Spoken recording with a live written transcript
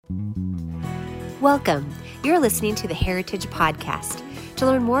Welcome. You're listening to the Heritage Podcast. To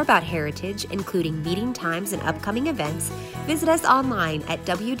learn more about Heritage, including meeting times and upcoming events, visit us online at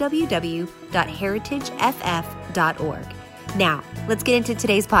www.heritageff.org. Now, let's get into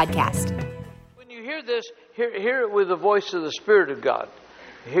today's podcast. When you hear this, hear it with the voice of the Spirit of God.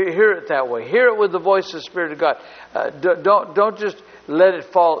 Hear it that way. Hear it with the voice of the Spirit of God. Don't just let it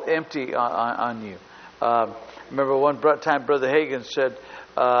fall empty on you. Remember one time Brother Hagin said,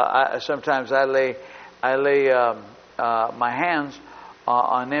 sometimes I lay my hands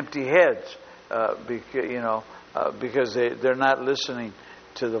on empty heads because they're not listening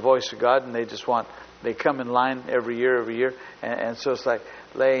to the voice of God, and they come in line every year, and so it's like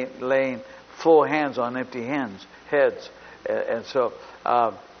laying full hands on empty heads. And so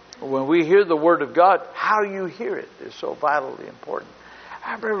when we hear the Word of God, how you hear it is so vitally important.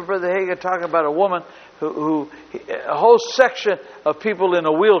 I remember Brother Hagin talking about a woman who a whole section of people in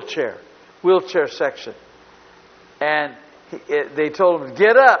a wheelchair section. And they told him to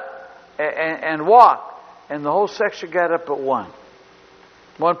get up and walk. And the whole section got up but one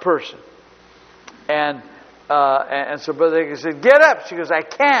person. And so Brother Hagin said, get up. She goes, I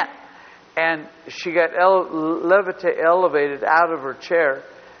can't. And she got elevated out of her chair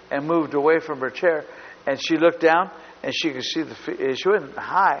and moved away from her chair. And she looked down and she could see she wasn't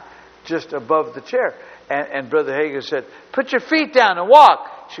high, just above the chair. And Brother Hagin said, put your feet down and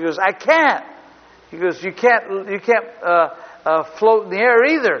walk. She goes, I can't. He goes, you can't float in the air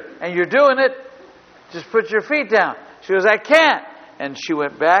either. And you're doing it. Just put your feet down. She goes, I can't. And she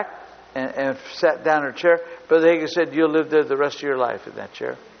went back and sat down in her chair. Brother Hagin said, you'll live there the rest of your life in that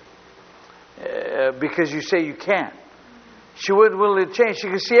chair. Because you say you can't. She wasn't willing to change. She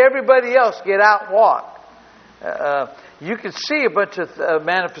could see everybody else get out and walk. You could see a bunch of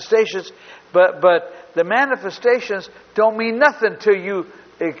manifestations, but the manifestations don't mean nothing to you.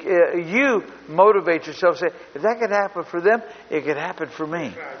 You motivate yourself. Say, if that could happen for them, it could happen for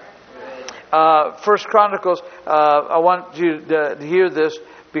me. First Chronicles. I want you to hear this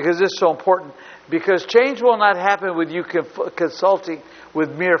because it's so important. Because change will not happen with you consulting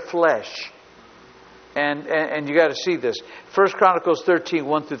with mere flesh. And you got to see this. 1 Chronicles 13,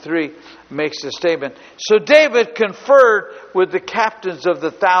 1-3 makes the statement. So David conferred with the captains of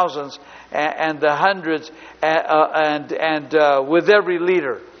the thousands and the hundreds and with every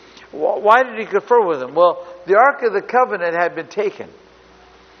leader. Why did he confer with them? Well, the Ark of the Covenant had been taken.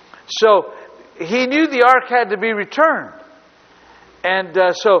 So he knew the Ark had to be returned. And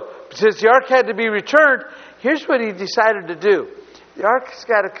so since the Ark had to be returned, here's what he decided to do. The Ark's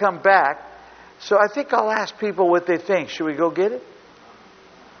got to come back. So I think I'll ask people what they think. Should we go get it?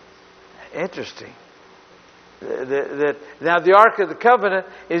 Interesting. Now the Ark of the Covenant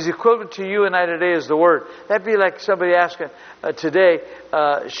is equivalent to you and I today as the Word. That'd be like somebody asking today,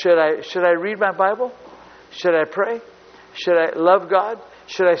 should I read my Bible? Should I pray? Should I love God?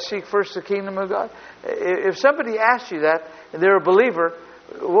 Should I seek first the kingdom of God? If somebody asked you that and they're a believer,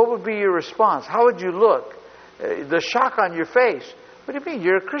 what would be your response? How would you look? The shock on your face. What do you mean?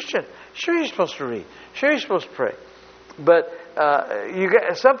 You're a Christian. Sure, you're supposed to read. Sure, you're supposed to pray. But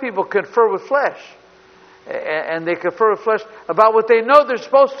some people confer with flesh. And they confer with flesh about what they know they're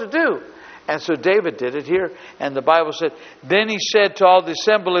supposed to do. And so David did it here. And the Bible said, then he said to all the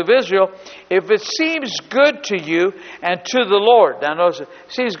assembly of Israel, if it seems good to you and to the Lord. Now notice, it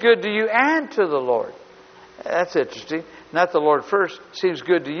seems good to you and to the Lord. That's interesting. Not the Lord first. Seems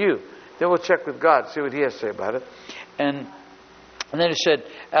good to you. Then we'll check with God, see what He has to say about it. And then he said,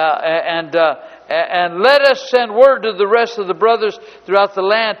 and let us send word to the rest of the brothers throughout the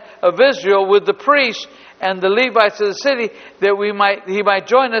land of Israel with the priests and the Levites of the city that he might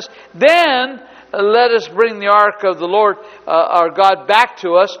join us. Then let us bring the ark of the Lord our God back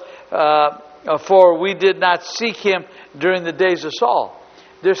to us, for we did not seek Him during the days of Saul.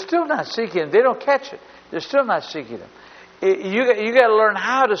 They're still not seeking Him. They don't catch it. They're still not seeking Him. You got to learn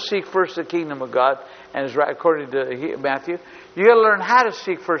how to seek first the kingdom of God, and it's right according to Matthew. You got to learn how to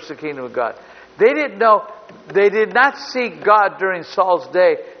seek first the kingdom of God. They did not seek God during Saul's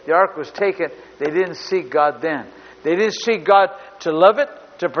day. The ark was taken. They didn't seek God then. They didn't seek God to love it,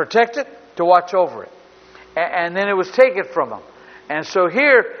 to protect it, to watch over it. And then it was taken from them. And so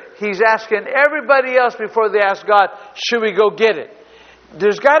here he's asking everybody else before they ask God, should we go get it?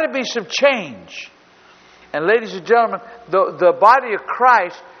 There's got to be some change. And ladies and gentlemen, the body of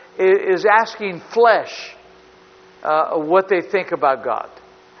Christ is asking flesh what they think about God.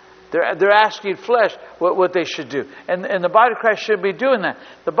 They're asking flesh what they should do. And the body of Christ should be doing that.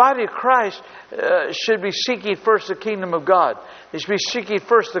 The body of Christ should be seeking first the kingdom of God. They should be seeking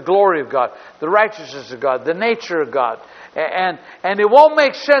first the glory of God, the righteousness of God, the nature of God. And it won't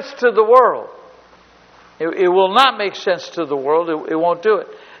make sense to the world. It will not make sense to the world. It won't do it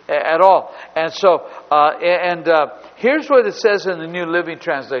at all. And so, here's what it says in the New Living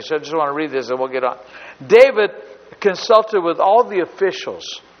Translation. I just want to read this and we'll get on. David consulted with all the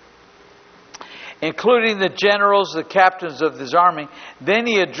officials, including the generals, the captains of his army. Then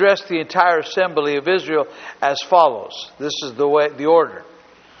he addressed the entire assembly of Israel as follows. This is the order.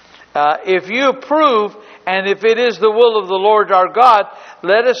 If you approve, and if it is the will of the Lord our God,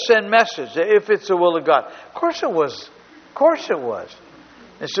 let us send message. If it's the will of God. Of course it was. Of course it was.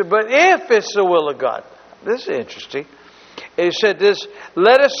 He said, but if it's the will of God. This is interesting. He said this,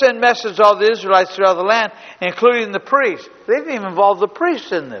 let us send message to all the Israelites throughout the land, including the priests. They didn't even involve the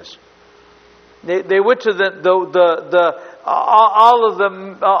priests in this. They went to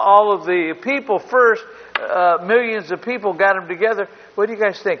all of the people first. Millions of people, got them together. What do you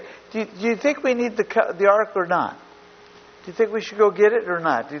guys think? Do you think we need the ark or not? Do you think we should go get it or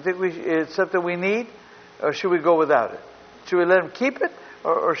not? Do you think it's something we need, or should we go without it? Should we let them keep it,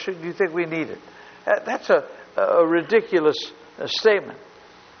 or do you think we need it? That's a ridiculous statement.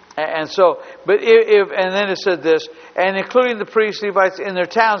 And so, and then it said this, and including the priests, Levites in their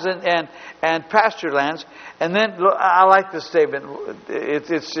towns and pasture lands. And then I like this statement.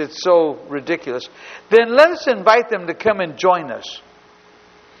 It's so ridiculous. Then let us invite them to come and join us.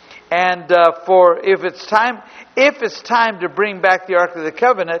 And for if it's time to bring back the Ark of the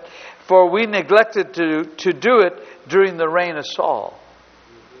Covenant, for we neglected to do it during the reign of Saul.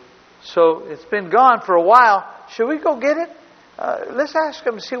 So it's been gone for a while. Should we go get it? Let's ask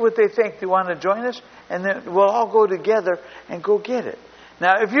them, see what they think. Do you want to join us? And then we'll all go together and go get it.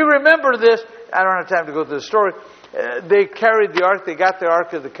 Now, if you remember this, I don't have time to go through the story. They carried the ark. They got the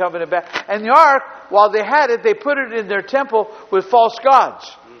Ark of the Covenant back. And the ark, while they had it, they put it in their temple with false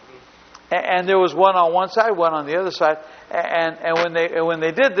gods. And there was one on one side, one on the other side. And when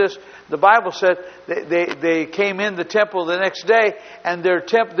they did this, the Bible said they came in the temple the next day, and their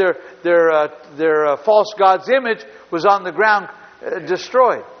false god's image was on the ground,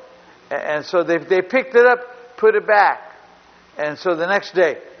 destroyed. And so they picked it up, put it back. And so the next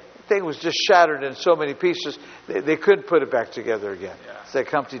day, the thing was just shattered in so many pieces, they couldn't put it back together again. Yeah. It's like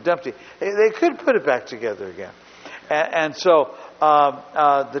Humpty Dumpty. They couldn't put it back together again. And so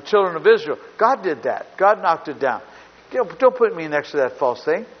the children of Israel, God did that. God knocked it down. Don't put me next to that false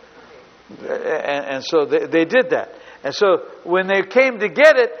thing. And so they did that. And so when they came to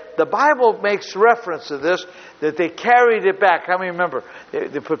get it, the Bible makes reference to this, that they carried it back. How many remember?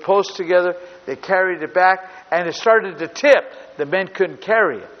 They put posts together, they carried it back, and it started to tip. The men couldn't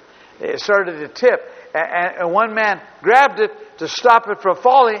carry it. It started to tip. And one man grabbed it to stop it from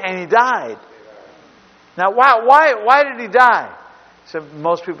falling, and he died. Now, why did he die? So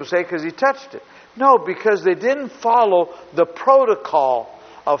most people say because he touched it. No, because they didn't follow the protocol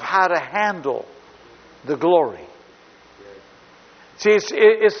of how to handle the glory. See,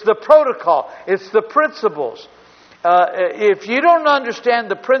 it's the protocol. It's the principles. If you don't understand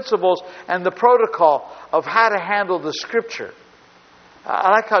the principles and the protocol of how to handle the Scripture, I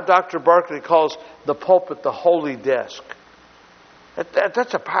like how Dr. Barclay calls the pulpit the holy desk.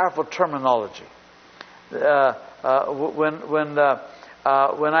 That's a powerful terminology. When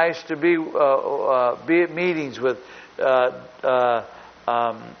I used to be at meetings with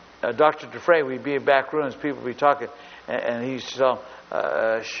Dr. Dufresne, we'd be in back rooms, people would be talking, and he used to tell them,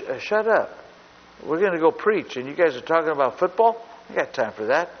 shut up. We're going to go preach, and you guys are talking about football? I got time for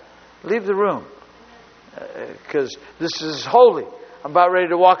that. Leave the room. Because this is holy. I'm about ready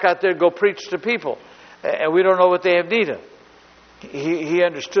to walk out there and go preach to people. And we don't know what they have need of. He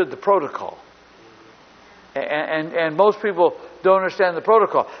understood the protocol. And most people don't understand the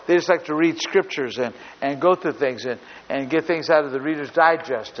protocol. They just like to read scriptures and go through things and get things out of the Reader's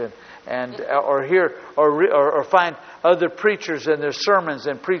Digest or hear or find other preachers and their sermons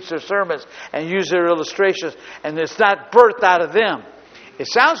and preach their sermons and use their illustrations, and it's not birthed out of them. It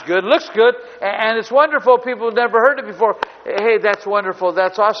sounds good, looks good, and it's wonderful. People have never heard it before. Hey, that's wonderful,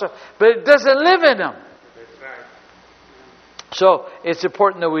 that's awesome. But it doesn't live in them. So it's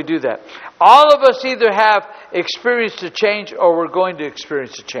important that we do that. All of us either have experienced a change or we're going to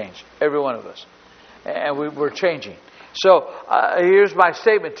experience a change. Every one of us. And we're changing. So here's my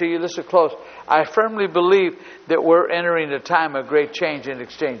statement to you. Listen close. I firmly believe that we're entering a time of great change and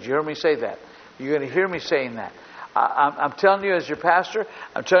exchange. You heard me say that. You're going to hear me saying that. I'm telling you as your pastor.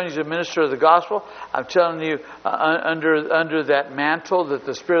 I'm telling you as a minister of the gospel. I'm telling you under that mantle that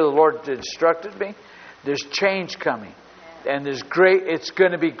the Spirit of the Lord instructed me. There's change coming, and there's great. It's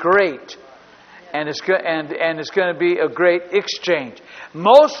going to be great, and it's going to be a great exchange.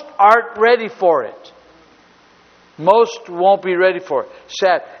 Most aren't ready for it. Most won't be ready for it.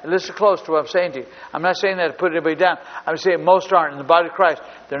 Sad. Listen close to what I'm saying to you. I'm not saying that to put anybody down. I'm saying most aren't. In the body of Christ,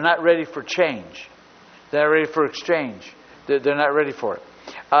 they're not ready for change. They're not ready for exchange. They're not ready for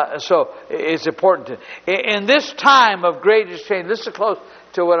it. So it's important. In this time of great exchange, listen close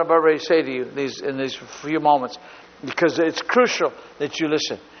to what I'm about ready to say to you in these few moments, because it's crucial that you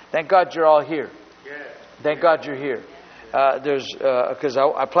listen. Thank God you're all here. Thank God you're here. Because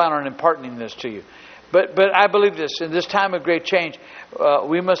I plan on imparting this to you. But I believe this. In this time of great change,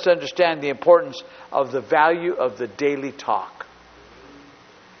 we must understand the importance of the value of the daily talk.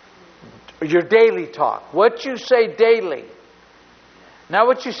 Your daily talk. What you say daily. Not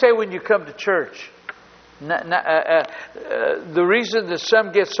what you say when you come to church. The reason that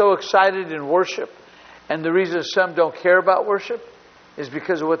some get so excited in worship and the reason some don't care about worship is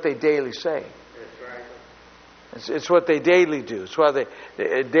because of what they daily say. It's what they daily do. It's why they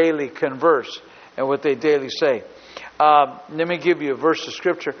daily converse and what they daily say. Let me give you a verse of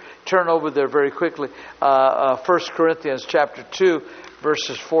Scripture. Turn over there very quickly. 1 Corinthians chapter 2,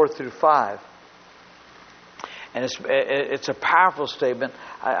 verses 4 through 5. And it's a powerful statement.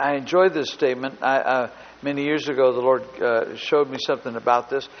 I enjoy this statement. Many years ago, the Lord showed me something about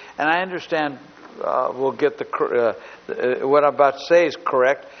this. And I understand we'll get what I'm about to say is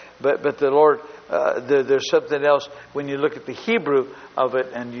correct. But the Lord, there's something else when you look at the Hebrew of it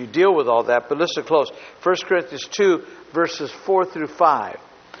and you deal with all that. But listen close. 1 Corinthians 2, verses 4 through 5.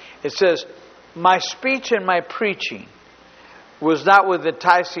 It says, "My speech and my preaching was not with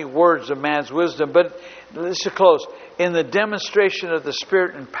enticing words of man's wisdom, but," listen close, "in the demonstration of the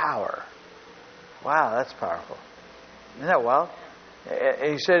Spirit and power." Wow, that's powerful. Isn't that wild?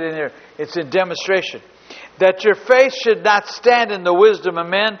 He said in here, it's in demonstration. "That your faith should not stand in the wisdom of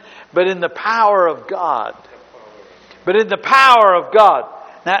men, but in the power of God." But in the power of God.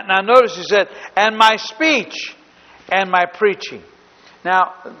 Now notice he said, "and my speech and my preaching."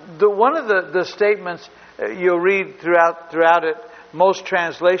 Now, one of the statements you'll read throughout it, most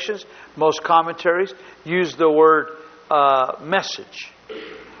translations, most commentaries use the word message,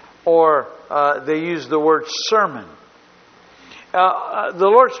 or they use the word sermon. The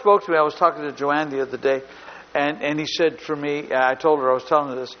Lord spoke to me. I was talking to Joanne the other day, and He said for me, I told her, I was telling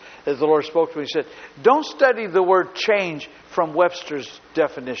her this, that the Lord spoke to me. He said, "Don't study the word change from Webster's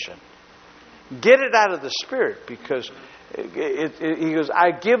definition. Get it out of the Spirit, because He goes,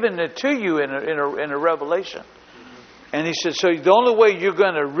 I've given it to you in a revelation." And He said, so the only way you're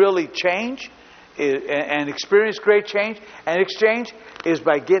going to really change and experience great change and exchange is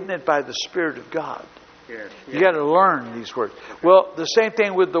by getting it by the Spirit of God. You got to learn these words. Well, the same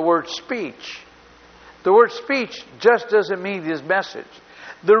thing with the word speech. The word speech just doesn't mean His message.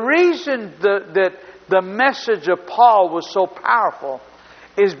 The reason that the message of Paul was so powerful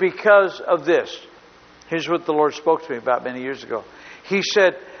is because of this. Here's what the Lord spoke to me about many years ago. He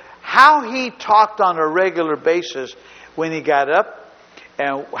said how he talked on a regular basis when he got up,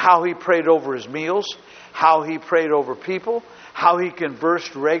 and how he prayed over his meals, how he prayed over people, how he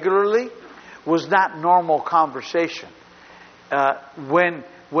conversed regularly, was not normal conversation. When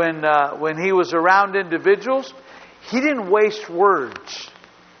he was around individuals, he didn't waste words.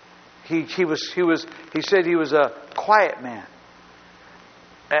 He said he was a quiet man.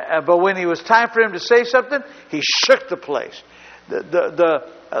 But when it was time for him to say something, he shook the place.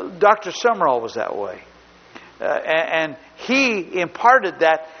 Dr. Summerall was that way. And he imparted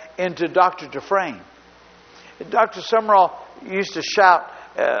that into Dr. Dufresne. Dr. Summerall used to shout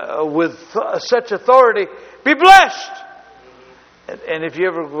with such authority, "Be blessed!" And if you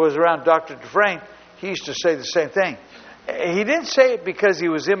ever was around Dr. Dufresne, he used to say the same thing. He didn't say it because he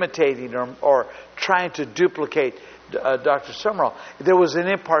was imitating or trying to duplicate Dr. Summerall. There was an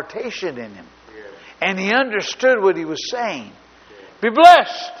impartation in him. And he understood what he was saying. Be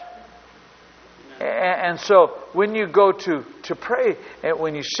blessed! And so when you go to pray, and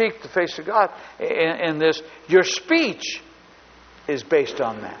when you seek the face of God in this, your speech is based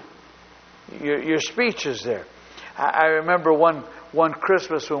on that. Your speech is there. I remember one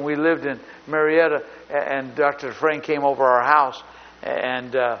Christmas when we lived in Marietta, and Dr. Dufresne came over our house,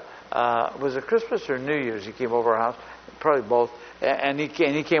 and was it Christmas or New Year's? He came over our house, probably both. And he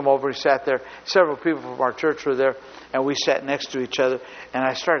came over. He sat there. Several people from our church were there, and we sat next to each other. And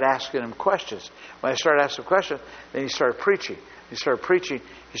I started asking him questions. When I started asking questions, then he started preaching. He started preaching.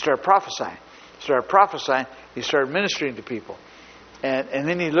 He started prophesying. started prophesying. He started ministering to people. And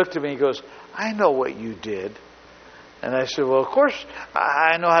then he looked at me and he goes, I know what you did. And I said, well, of course,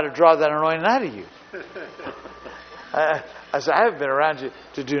 I know how to draw that anointing out of you. I said, I haven't been around you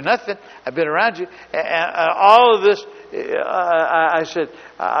to do nothing. I've been around you. And all of this, I said,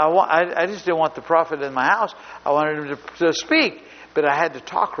 I just didn't want the prophet in my house. I wanted him to speak, but I had to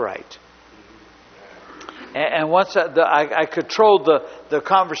talk right. And once I controlled the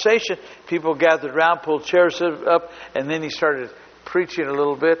conversation, people gathered around, pulled chairs up, and then he started preaching a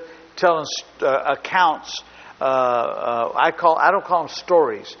little bit, telling accounts. I don't call them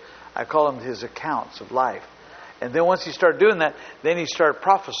stories. I call them his accounts of life. And then once he started doing that, then he started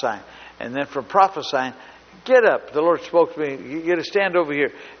prophesying. And then from prophesying, get up. The Lord spoke to me. You get to stand over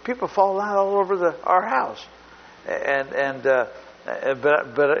here. People fall out all over our house. But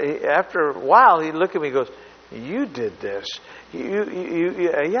after a while, he looked at me and goes, you did this.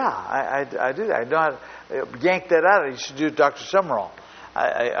 Yeah, I did. I know how to yank that out. I used to do it with Dr. Summerall.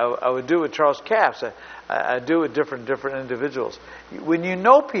 I would do it with Charles Capps. I do it with different individuals. When you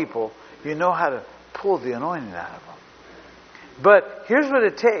know people, you know how to pull the anointing out of them. But here's what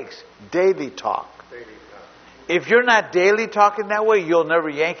it takes. Daily talk. If you're not daily talking that way, you'll never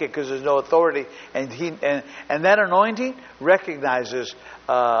yank it because there's no authority. And that anointing recognizes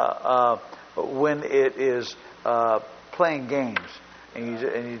when it is playing games and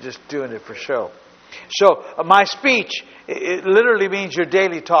you're just doing it for show. So my speech, it literally means your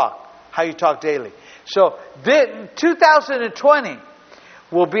daily talk, how you talk daily. So 2020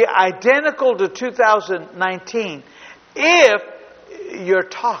 will be identical to 2019 if your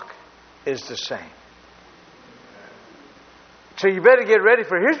talk is the same. So you better get ready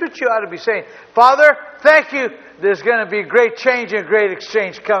for it. Here's what you ought to be saying. Father, thank you. There's going to be great change and great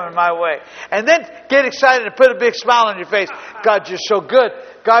exchange coming my way. And then get excited and put a big smile on your face. God, you're so good.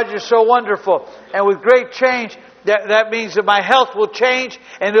 God, you're so wonderful. And with great change, that means that my health will change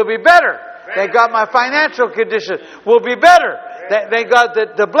and it'll be better. Thank God my financial condition will be better. Thank God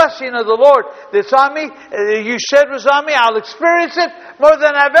that the blessing of the Lord that's on me, you said was on me, I'll experience it more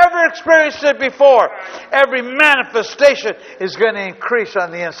than I've ever experienced it before. Every manifestation is going to increase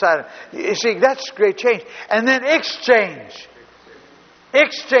on the inside. You see, that's great change. And then exchange.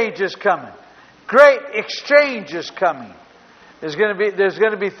 Exchange is coming. Great exchange is coming. There's going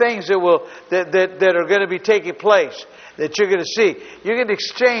to be things that are going to be taking place that you're going to see. You're going to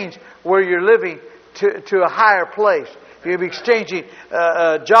exchange where you're living to a higher place. You're going to be exchanging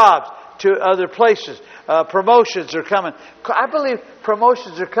jobs to other places. Promotions are coming. I believe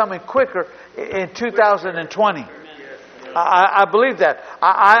promotions are coming quicker in 2020. I believe that.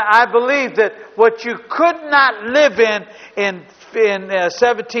 I believe that what you could not live in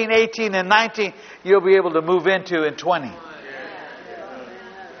 17, 18, and 19, you'll be able to move into in 20.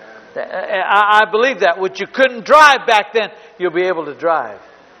 I believe that. What you couldn't drive back then, you'll be able to drive.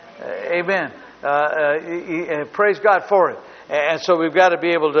 Amen. Praise God for it. And so we've got to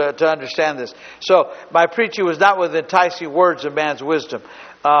be able to understand this. So my preaching was not with enticing words of man's wisdom.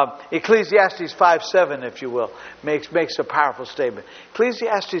 Ecclesiastes 5:7, if you will, makes a powerful statement.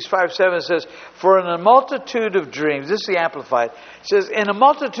 Ecclesiastes 5:7 says, "For in a multitude of dreams," this is the Amplified. It says, "In a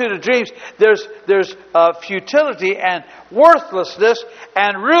multitude of dreams, there's futility and worthlessness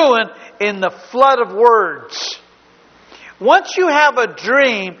and ruin in the flood of words." Once you have a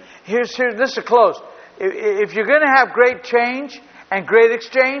dream, this is a close. If you're going to have great change and great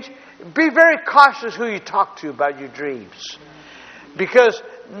exchange, be very cautious who you talk to about your dreams. Because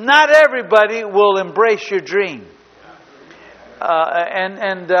not everybody will embrace your dream.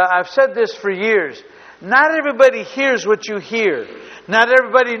 I've said this for years. Not everybody hears what you hear. Not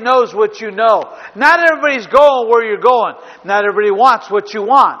everybody knows what you know. Not everybody's going where you're going. Not everybody wants what you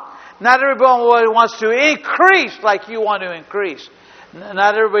want. Not everybody wants to increase like you want to increase.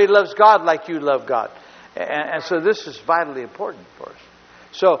 Not everybody loves God like you love God. And so this is vitally important for us.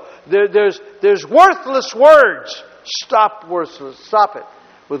 So there's worthless words. Stop it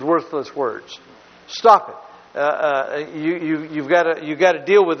with worthless words. Stop it. You've got to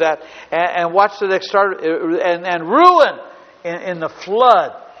deal with that. And watch the next start. And ruin in the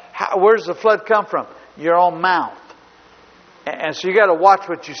flood. Where does the flood come from? Your own mouth. And so you got to watch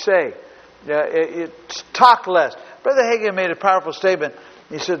what you say. Talk less. Brother Hagin made a powerful statement.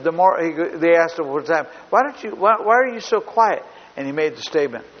 He said, they asked him one time, why are you so quiet? And he made the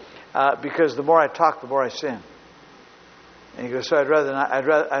statement, because the more I talk, the more I sin. And he goes, so I'd rather not.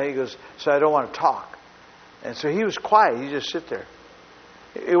 He goes, so I don't want to talk. And so he was quiet. He just sit there.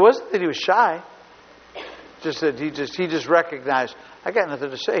 It wasn't that he was shy. Just that he just recognized, I got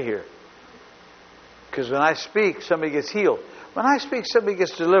nothing to say here. Because when I speak, somebody gets healed. When I speak, somebody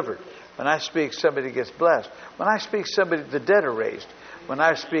gets delivered. When I speak, somebody gets blessed. When I speak, the dead are raised. When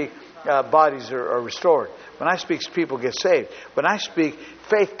I speak, bodies are restored. When I speak, people get saved. When I speak,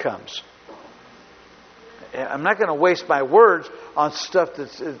 faith comes. I'm not going to waste my words on stuff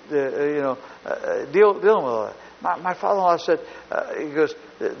that's, dealing with all that. My father-in-law said, he goes,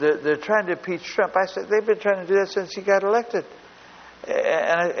 they're trying to impeach Trump. I said, they've been trying to do that since he got elected.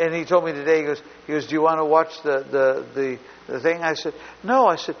 And he told me today, he goes, do you want to watch the thing? I said, no.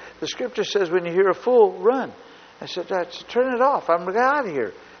 I said, the scripture says when you hear a fool, run. I said, turn it off. I'm out of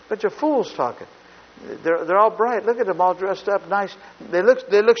here. Bunch of fools talking. They're all bright. Look at them, all dressed up, nice. They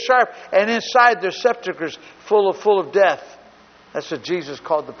look sharp, and inside their sepulchres full of death. That's what Jesus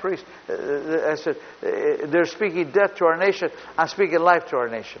called the priest. I said, they're speaking death to our nation. I'm speaking life to our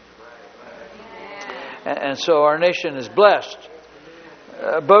nation. And so our nation is blessed.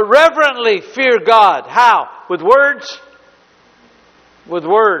 But reverently fear God. How? With words? With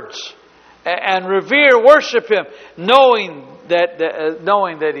words. And revere, worship Him, knowing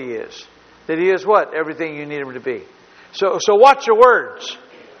that He is. That He is what? Everything you need Him to be. So watch your words.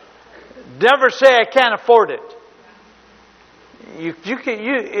 Never say I can't afford it. If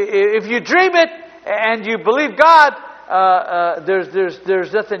you dream it and you believe God,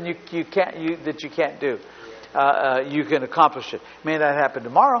 there's nothing that you can't do. You can accomplish it. It may not happen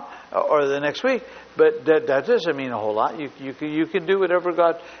tomorrow or the next week, but that doesn't mean a whole lot. You can do whatever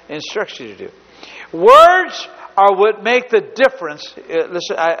God instructs you to do. Words are what make the difference.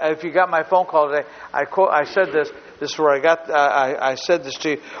 Listen, if you got my phone call today, I said this. This is where I said this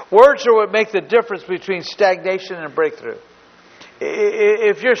to you. Words are what make the difference between stagnation and breakthrough.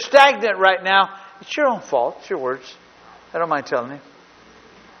 If you're stagnant right now, it's your own fault. It's your words. I don't mind telling you.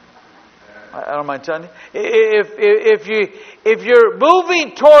 I don't mind telling you. If you're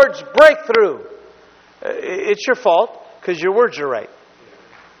moving towards breakthrough, it's your fault because your words are right.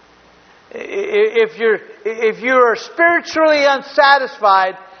 If you're spiritually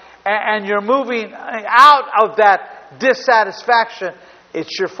unsatisfied and you're moving out of that dissatisfaction,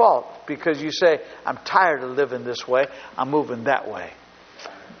 it's your fault because you say, I'm tired of living this way. I'm moving that way.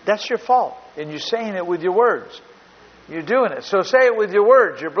 That's your fault. And you're saying it with your words. You're doing it. So say it with your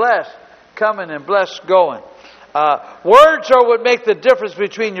words. You're blessed coming and blessed going. Words are what make the difference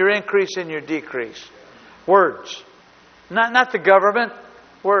between your increase and your decrease. Words. Not the government.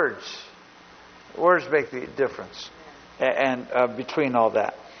 Words. Words make the difference. And between all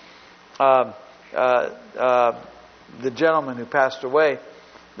that. The gentleman who passed away,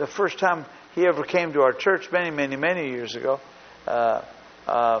 the first time he ever came to our church many years ago. Matter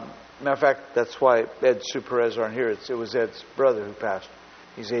of fact, that's why Ed Sue Perez aren't here. It was Ed's brother who passed.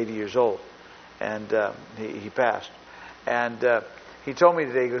 He's 80 years old. And he passed. And he told me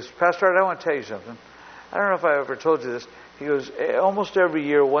today, he goes, Pastor Art, I want to tell you something. I don't know if I ever told you this. He goes, almost every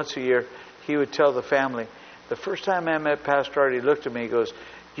year, once a year, he would tell the family, the first time I met Pastor Art, he looked at me, he goes,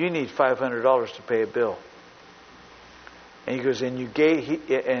 you need $500 to pay a bill. And he goes, and you gave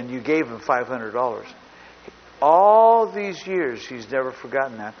him $500. All these years, he's never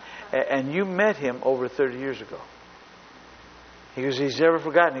forgotten that. And you met him over 30 years ago. He goes, he's never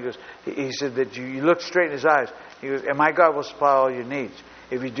forgotten. He said that you looked straight in his eyes. He goes, and my God will supply all your needs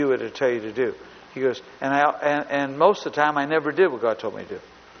if you do what I tell you to do. He goes, and most of the time I never did what God told me to do.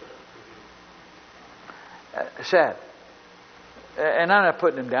 Sad. And I'm not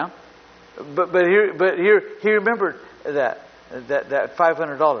putting him down. But he remembered that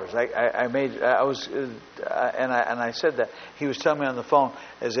 $500. I said that. He was telling me on the phone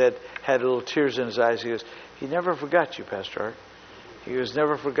as Ed had little tears in his eyes. He goes, he never forgot you, Pastor Art. He goes,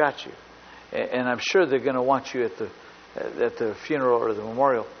 never forgot you. And I'm sure they're going to want you at the funeral or the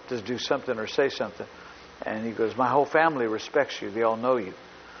memorial to do something or say something. And he goes, my whole family respects you. They all know you.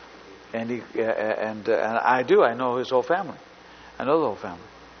 And I do. I know his whole family. I know the whole family.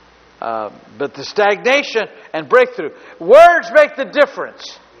 But the stagnation and breakthrough. Words make the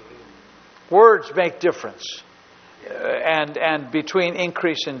difference. Words make difference. And between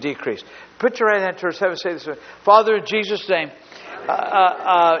increase and decrease. Put your right hand towards heaven and say this. Father, in Jesus' name,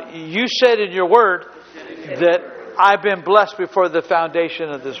 you said in your word that I've been blessed before the foundation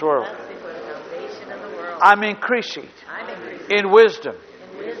of this world. I'm increasing in wisdom,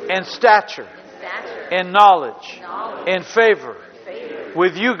 in stature, in knowledge, in favor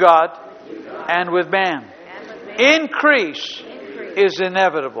with you, God, and with man. Increase is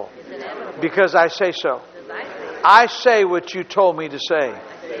inevitable because I say so. I say what you told me to say.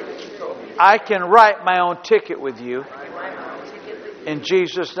 I can write my own ticket with you in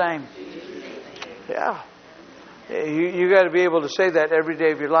Jesus' name. Yeah. You got to be able to say that every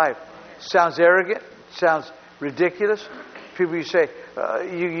day of your life. Sounds arrogant. Sounds ridiculous. People, you say,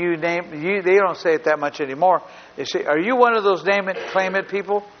 They don't say it that much anymore. They say, "Are you one of those name it, claim it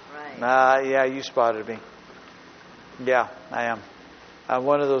people?" Right. Yeah, you spotted me. Yeah, I am. I'm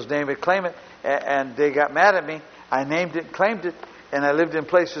one of those name it, claim it. And they got mad at me. I named it, claimed it, and I lived in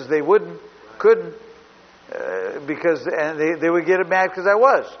places they couldn't, because they would get mad because I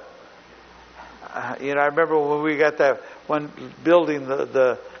was. I remember when we got that one building,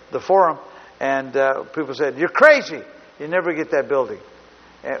 the forum, and people said, "You're crazy. You never get that building."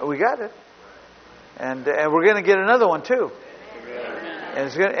 And we got it, and we're going to get another one too. And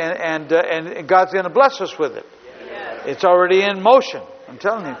it's going and God's going to bless us with it. It's already in motion. I'm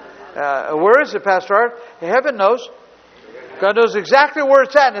telling you. Where is it, Pastor Art? Heaven knows. God knows exactly where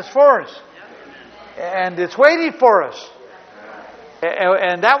it's at, and it's for us. And it's waiting for us.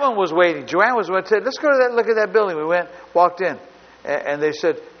 And that one was waiting. Joanne said, "Let's go to that. Look at that building." We went, walked in, and they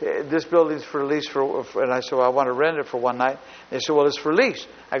said, "This building's for lease for." And I said, "Well, I want to rent it for one night." They said, "Well, it's for lease."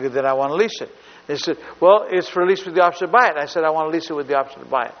 I go, "Then I want to lease it." They said, "Well, it's for lease with the option to buy it." I said, "I want to lease it with the option to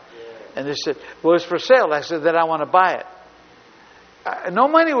buy it." And they said, "Well, it's for sale." I said, "Then I want to buy it." No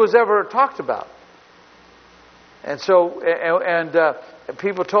money was ever talked about. And so,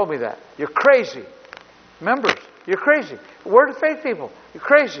 people told me that. "You're crazy. Members, you're crazy. Word of faith people, you're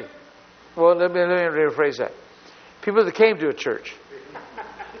crazy." Well, let me rephrase that. People that came to a church.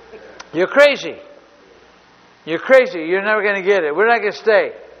 "You're crazy. You're crazy. You're never going to get it. We're not going to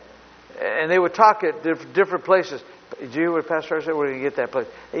stay." And they would talk at different places. Did you hear what Pastor Art said? "We're going to get that place."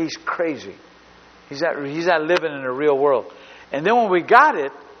 He's crazy. He's not living in a real world. And then when we got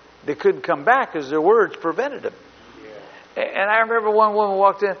it, they couldn't come back because their words prevented them. Yeah. And I remember one woman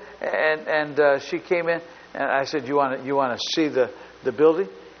walked in, and she came in, and I said, "You want to see the building?"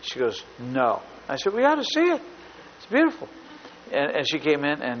 She goes, "No." I said, "We ought to see it. It's beautiful." And she came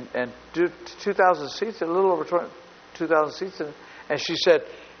in, and 2,000 seats, a little over 2,000 seats, and she said,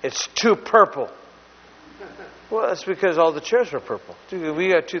 "It's too purple." Well, that's because all the chairs were purple. We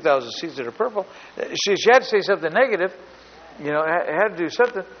got 2,000 seats that are purple. She had to say something negative. Had to do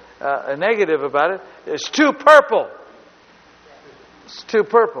something negative about it. It's too purple. It's too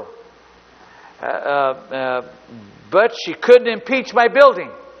purple. But she couldn't impeach my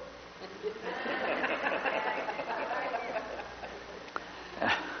building.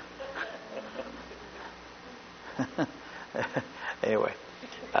 Anyway,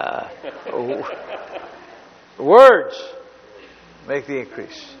 words make the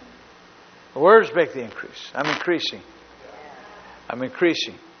increase. Words make the increase. I'm increasing.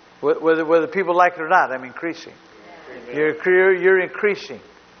 Whether people like it or not, I'm increasing. You're increasing.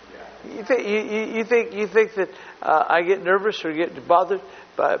 You think that I get nervous or get bothered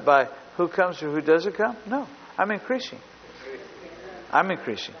by who comes or who doesn't come? No, I'm increasing.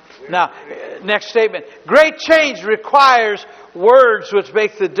 Now, next statement. Great change requires words which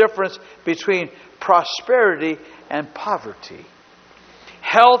make the difference between prosperity and poverty,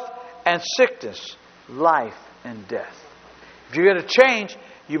 health and sickness, life and death. If you're going to change,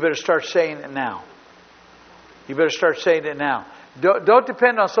 you better start saying it now. Don't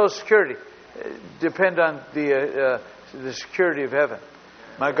depend on Social Security. Depend on the security of heaven.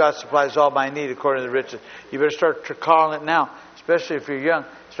 My God supplies all my need according to the riches. You better start calling it now. Especially if you're young,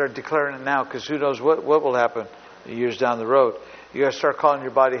 start declaring it now, because who knows what will happen years down the road. You got to start calling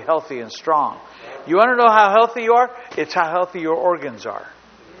your body healthy and strong. You want to know how healthy you are? It's how healthy your organs are.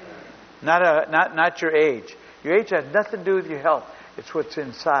 Not your age. Your age has nothing to do with your health. It's what's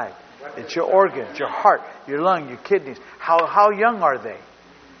inside. It's your organs, your heart, your lung, your kidneys. How young are they?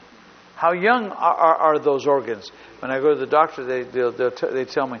 How young are those organs? When I go to the doctor, they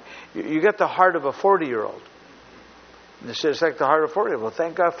tell me, you got the heart of a 40-year-old. And they say, it's like the heart of a 40-year-old. Well,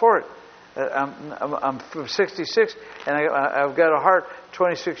 thank God for it. I'm 66, and I've got a heart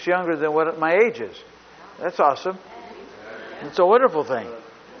 26 younger than what my age is. That's awesome. It's a wonderful thing.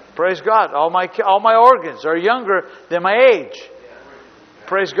 Praise God. All my organs are younger than my age.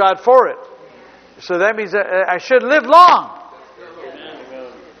 Praise God for it. So that means that I should live long.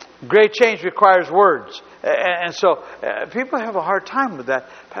 Great change requires words. And so people have a hard time with that.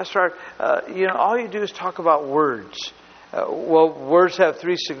 Pastor Art, all you do is talk about words. Words have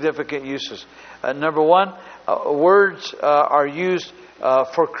three significant uses. Number one, words are used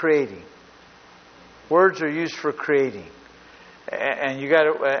for creating. Words are used for creating, so you got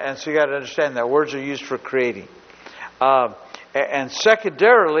to understand that words are used for creating. And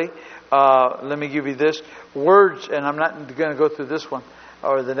secondarily, let me give you this: words, and I'm not going to go through this one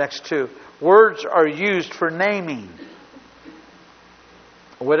or the next two. Words are used for naming.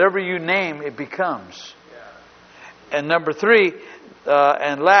 Whatever you name, it becomes. And number three,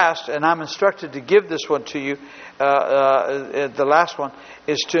 and last, and I'm instructed to give this one to you, the last one,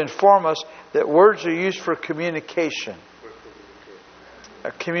 is to inform us that words are used for communication.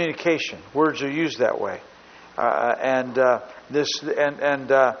 Communication. Words are used that way. I'm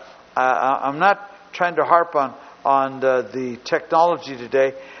not trying to harp on the technology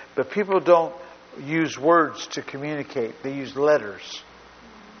today, but people don't use words to communicate. They use letters.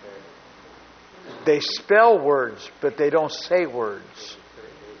 They spell words, but they don't say words.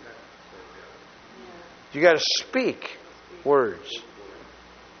 You got to speak words.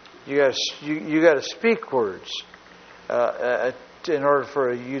 You got to speak words in order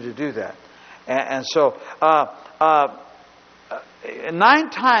for you to do that. And so, 9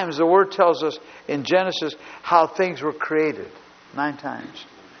 times the Word tells us in Genesis how things were created. 9 times.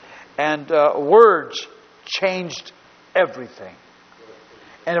 And words changed everything.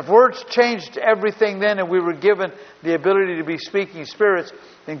 And if words changed everything then, and we were given the ability to be speaking spirits,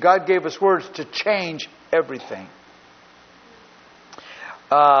 then God gave us words to change everything.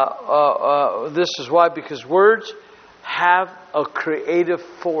 This is why, because words have a creative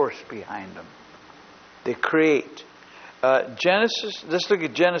force behind them. They create. Genesis. Let's look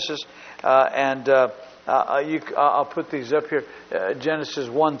at Genesis, I'll put these up here. Genesis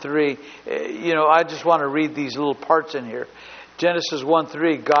 1:3. I just want to read these little parts in here. Genesis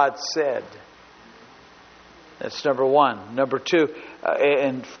 1:3. God said. That's number 1. Number 2,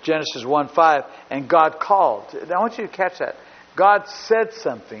 in Genesis 1:5, and God called. Now, I want you to catch that. God said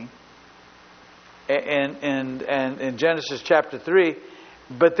something in Genesis chapter 3,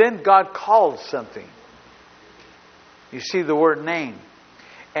 but then God called something. You see the word name.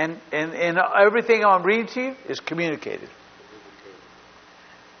 And everything I'm reading to you is communicated.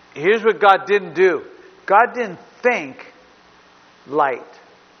 Here's what God didn't do. God didn't think light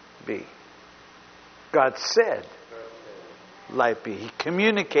be. God said light be. He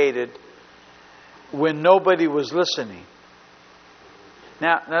communicated when nobody was listening.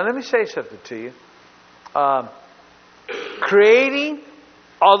 Now let me say something to you. Creating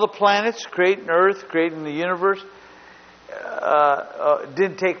all the planets, creating Earth, creating the universe,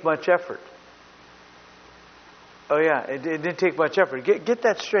 didn't take much effort. Oh yeah, it didn't take much effort. Get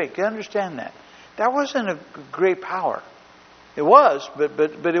that straight. Understand that. That wasn't a great power. It was,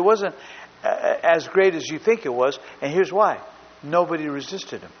 but it wasn't as great as you think it was. And here's why: nobody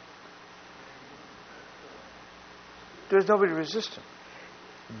resisted him. There's nobody resisted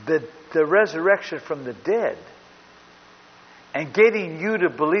him. The resurrection from the dead and getting you to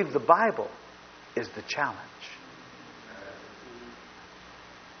believe the Bible is the challenge.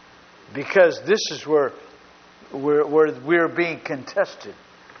 Because this is where we're being contested.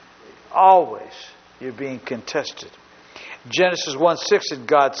 Always you're being contested. Genesis 1:6, and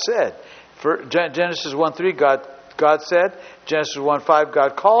God said. For Genesis 1:3, God said. Genesis 1:5,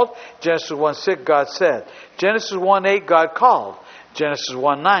 God called. Genesis 1:6, God said. Genesis 1:8, God called. Genesis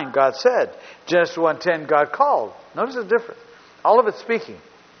 1:9, God said. Genesis 1:10, God called. Notice the difference. All of it speaking.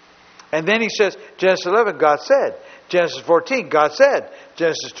 And then he says, Genesis 11, God said. Genesis 14, God said.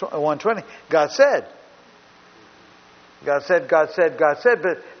 Genesis 1:20, God said. God said, God said, God said.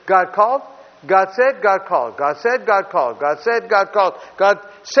 But God called. God said, God called. God said, God called. God said, God called. God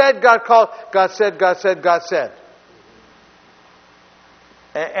said, God called. God said, God said, God said.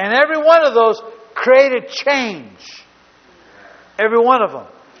 And every one of those created change. Every one of them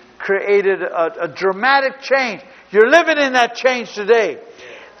created a dramatic change. You're living in that change today.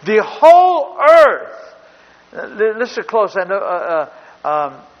 The whole earth. Listen close. I know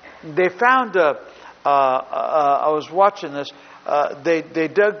they found. I was watching this. They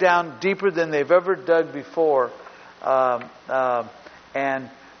dug down deeper than they've ever dug before, and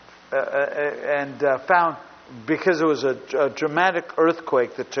found, because it was a dramatic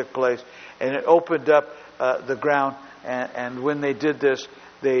earthquake that took place, and it opened up the ground. And when they did this,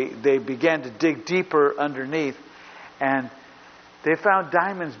 they began to dig deeper underneath, and they found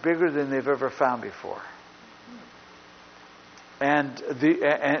diamonds bigger than they've ever found before. And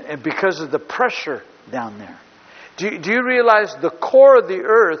because of the pressure down there. Do you realize the core of the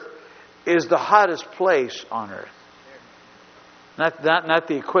earth is the hottest place on earth? Not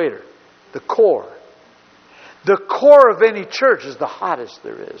the equator. The core. The core of any church is the hottest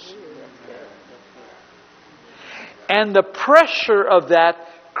there is. And the pressure of that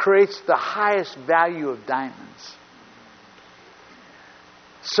creates the highest value of diamonds.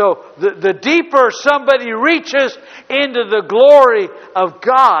 So the deeper somebody reaches into the glory of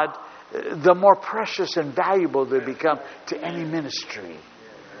God, the more precious and valuable they become to any ministry.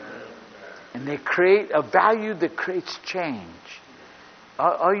 And they create a value that creates change.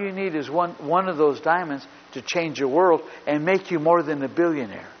 All you need is one of those diamonds to change the world and make you more than a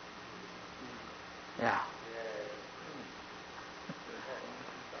billionaire. Yeah.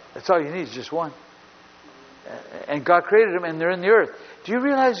 That's all you need is just one. And God created them, and they're in the earth. Do you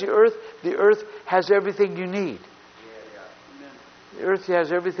realize the earth has everything you need? The earth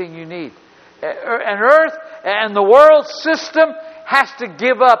has everything you need. And earth and the world system has to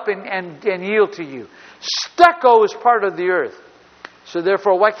give up and yield to you. Stucco is part of the earth. So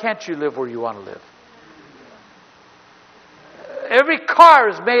therefore, why can't you live where you want to live? Every car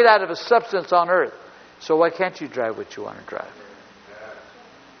is made out of a substance on earth. So why can't you drive what you want to drive?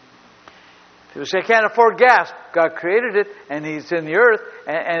 People say, I can't afford gas. God created it, and He's in the earth.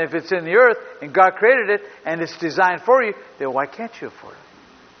 And if it's in the earth, and God created it, and it's designed for you, then why can't you afford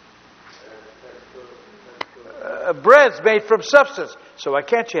it? Bread's made from substance. So why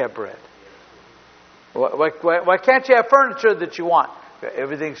can't you have bread? Why can't you have furniture that you want?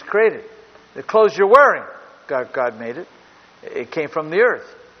 Everything's created. The clothes you're wearing, God made it. It came from the earth.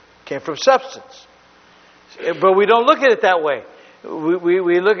 It came from substance. But we don't look at it that way.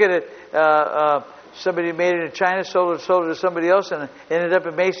 We look at it, somebody made it in China, sold it to somebody else, and it ended up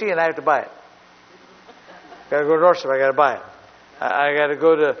in Macy, and I have to buy it. Got to go to Northside, I got to buy it. I got to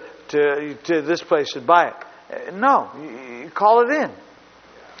go to this place and buy it. No, you call it in.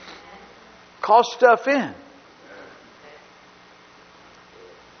 Call stuff in.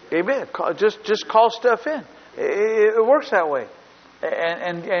 Amen. Just call stuff in. It works that way.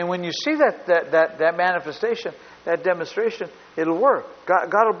 And when you see that manifestation, that demonstration, it'll work.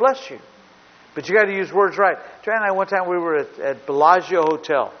 God will bless you. But you got to use words right. Joanne and I, one time we were at Bellagio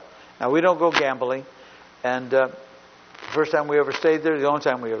Hotel. Now, we don't go gambling. And the first time we ever stayed there, the only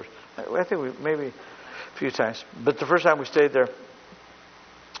time we ever... I think we maybe a few times. But the first time we stayed there,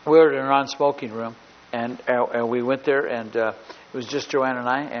 we were in a non-smoking room. And we went there, and it was just Joanne and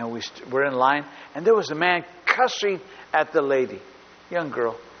I. And we were in line. And there was a man cussing at the lady. Young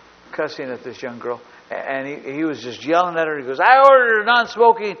girl. Cussing at this young girl. And he was just yelling at her. He goes, I ordered a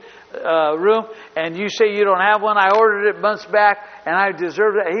non-smoking room, and you say you don't have one. I ordered it months back, and I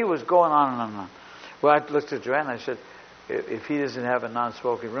deserved it. He was going on and on and on. Well, I looked at Joanne, and I said, if he doesn't have a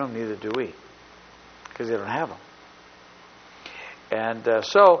non-smoking room, neither do we. Because they don't have them. And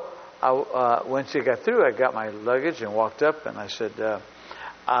so, once he got through, I got my luggage and walked up, and I said,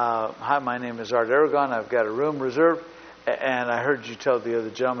 hi, my name is Art Aragon. I've got a room reserved, and I heard you tell the other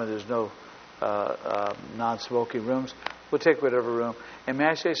gentleman there's no non-smoking rooms. We'll take whatever room. And may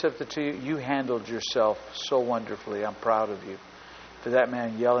I say something to you? You handled yourself so wonderfully. I'm proud of you. For that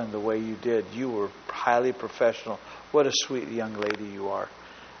man yelling the way you did, you were highly professional. What a sweet young lady you are.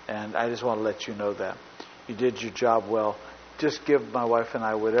 And I just want to let you know that. You did your job well. Just give my wife and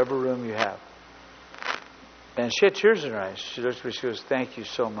I whatever room you have. And she had tears in her eyes. She looked at me, she goes, thank you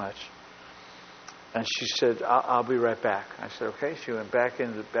so much. And she said, I'll be right back. I said, okay. She went back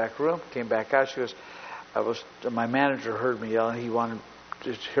into the back room, came back out. She goes, my manager heard me yelling. He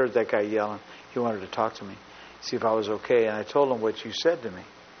just heard that guy yelling. He wanted to talk to me, see if I was okay. And I told him what you said to me.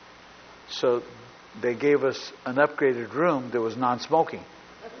 So they gave us an upgraded room that was non-smoking.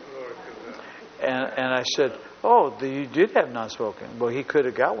 And I said, oh, you did have non-smoking. Well, he could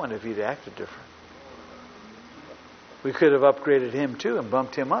have got one if he'd acted different. We could have upgraded him too and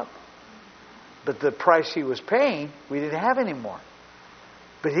bumped him up. But the price he was paying, we didn't have anymore.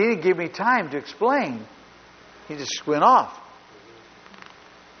 But he didn't give me time to explain. He just went off.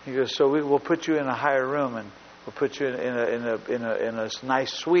 He goes, so we'll put you in a higher room, and we'll put you in a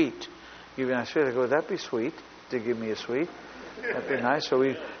nice suite. Give you a nice suite. I go, that'd be sweet to give me a suite. That'd be nice. So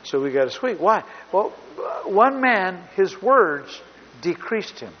we got a suite. Why? Well, one man, his words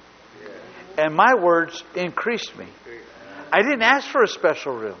decreased him, and my words increased me. I didn't ask for a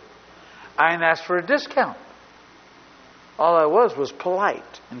special room. I didn't ask for a discount. All I was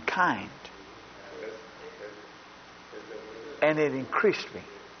polite and kind. And it increased me.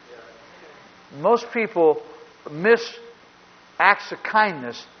 Most people miss acts of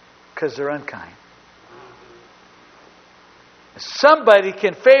kindness because they're unkind. Somebody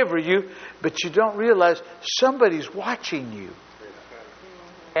can favor you, but you don't realize somebody's watching you.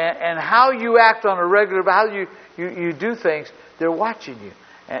 And how you act on a regular, how you do things, they're watching you.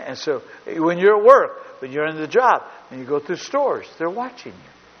 And so when you're at work, when you're in the job, when you go through stores, they're watching you.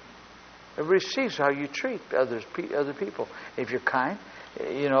 Everybody sees how you treat other people. If you're kind,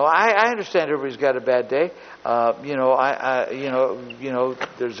 I understand everybody's got a bad day.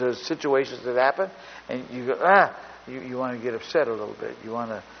 There's situations that happen, and you go, you want to get upset a little bit. You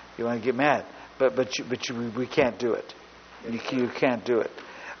want to get mad, but we can't do it. You can't do it.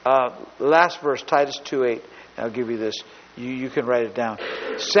 Last verse, Titus 2:8. I'll give you this. You can write it down.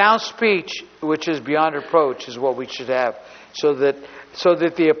 Sound speech, which is beyond reproach, is what we should have, so that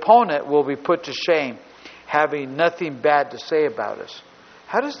the opponent will be put to shame, having nothing bad to say about us.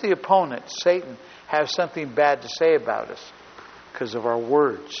 How does the opponent, Satan, have something bad to say about us? Because of our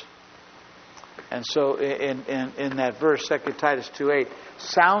words. And so in that verse, 2 Titus 2:8,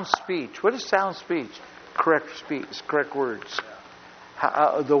 sound speech. What is sound speech? Correct speech, correct words.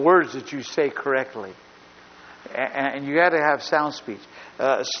 The words that you say correctly. And you got to have sound speech.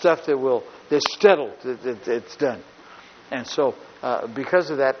 Stuff that's settled, it's done. And so because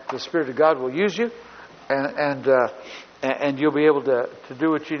of that, the Spirit of God will use you, and you'll be able to do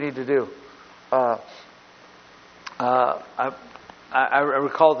what you need to do. I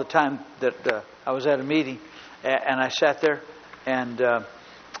recall the time that I was at a meeting, and I sat there, and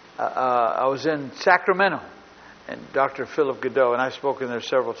I was in Sacramento, and Dr. Philip Godot, and I've spoken there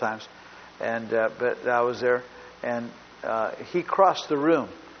several times, but I was there, and he crossed the room,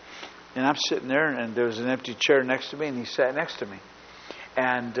 and I'm sitting there, and there was an empty chair next to me, and he sat next to me,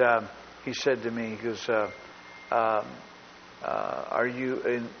 and he said to me, he goes,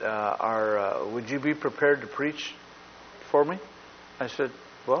 would you be prepared to preach for me? I said,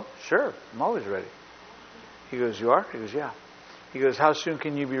 well, sure, I'm always ready. He goes, you are? He goes, yeah. He goes, how soon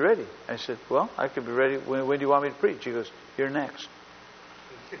can you be ready? I said, well, I could be ready. When do you want me to preach? He goes, you're next.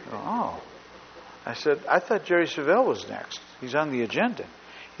 Oh. I said, I thought Jerry Savelle was next. He's on the agenda.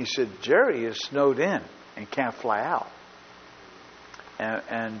 He said, Jerry is snowed in and can't fly out.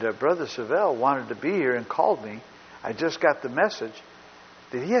 And Brother Savelle wanted to be here and called me. I just got the message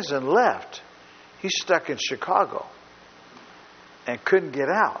that he hasn't left. He's stuck in Chicago and couldn't get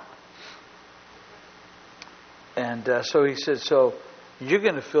out. And so he said, so you're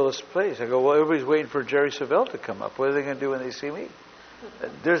going to fill this place. I go, well, everybody's waiting for Jerry Savelle to come up. What are they going to do when they see me?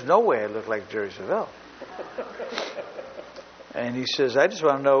 There's no way I look like Jerry Savelle. And he says, I just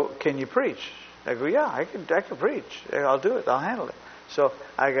want to know, can you preach? I go, yeah, I can preach. I'll do it. I'll handle it. So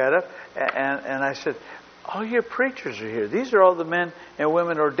I got up and I said, all your preachers are here. These are all the men and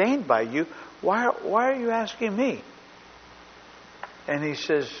women ordained by you. Why are you asking me? And he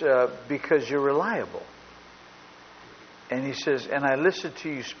says, because you're reliable. And he says, and I listen to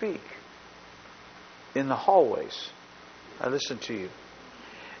you speak in the hallways. I listen to you.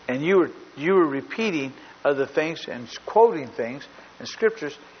 And you were repeating other things and quoting things and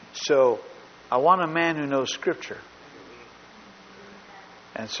scriptures. So I want a man who knows scripture.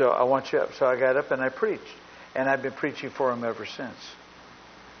 And so I want you up. So I got up and I preached. And I've been preaching for him ever since.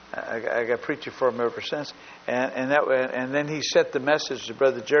 I got preaching for him ever since. And then he sent the message to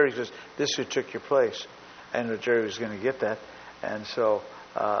Brother Jerry. He says, this is who took your place. I knew Jerry was going to get that. And so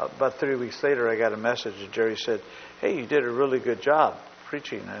about 3 weeks later, I got a message. And Jerry said, hey, you did a really good job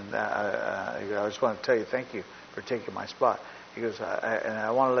preaching. And I just want to tell you thank you for taking my spot. He goes, and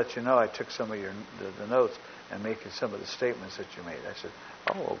I want to let you know I took some of the notes and making some of the statements that you made. I said,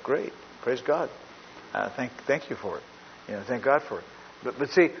 oh, well, great. Praise God. Thank you for it. Thank God for it. But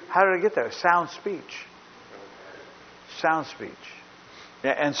see, how did I get there? Sound speech. Sound speech.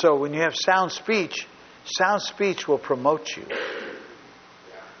 Yeah, and so when you have sound speech will promote you.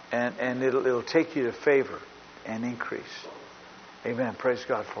 And it'll take you to favor and increase. Amen. Praise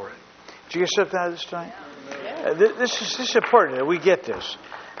God for it. Did you get something out of this tonight? This is important that we get this.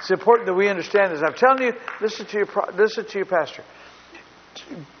 It's important that we understand this. I'm telling you, listen to your pastor.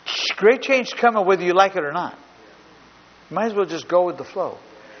 Great change is coming whether you like it or not. You might as well just go with the flow.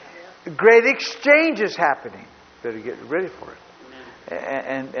 Great exchange is happening. Better get ready for it.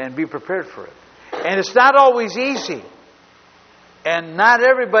 And be prepared for it. And it's not always easy. And not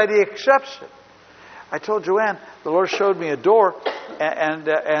everybody accepts it. I told Joanne, the Lord showed me a door, and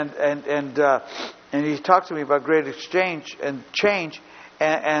He talked to me about great exchange and change.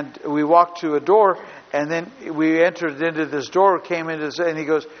 And we walked to a door, and then we entered into this door, came into this, and He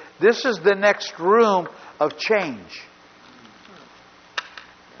goes, "This is the next room of change."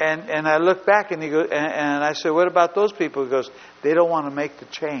 And I looked back, and he goes, and I said, "What about those people?" He goes, "They don't want to make the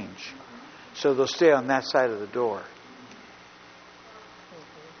change, so they'll stay on that side of the door."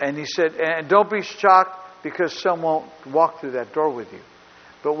 And he said, "And don't be shocked because some won't walk through that door with you,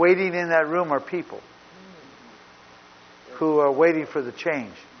 but waiting in that room are people who are waiting for the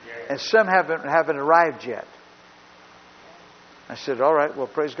change, and some haven't arrived yet." I said, "All right, well,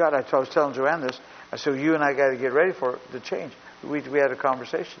 praise God." I was telling Joanne this. I said, "You and I got to get ready for the change." We had a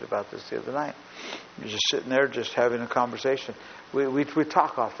conversation about this the other night. We were just sitting there, just having a conversation. We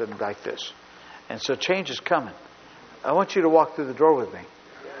talk often like this, and so change is coming. I want you to walk through the door with me.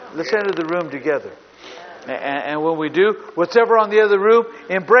 Let's enter the room together. And when we do, whatever on the other room,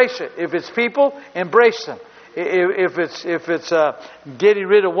 embrace it. If it's people, embrace them. If it's getting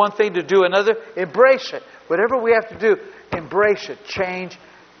rid of one thing to do another, embrace it. Whatever we have to do, embrace it. Change.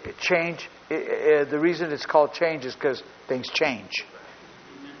 The reason it's called change is because things change.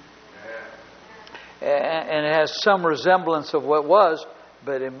 And it has some resemblance of what was,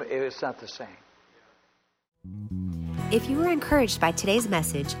 but it's not the same. If you were encouraged by today's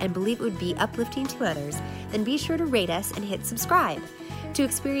message and believe it would be uplifting to others, then be sure to rate us and hit subscribe. To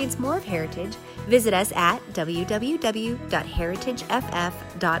experience more of Heritage, visit us at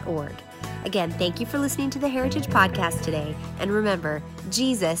www.heritageff.org. Again, thank you for listening to the Heritage Podcast today. And remember,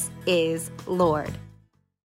 Jesus is Lord.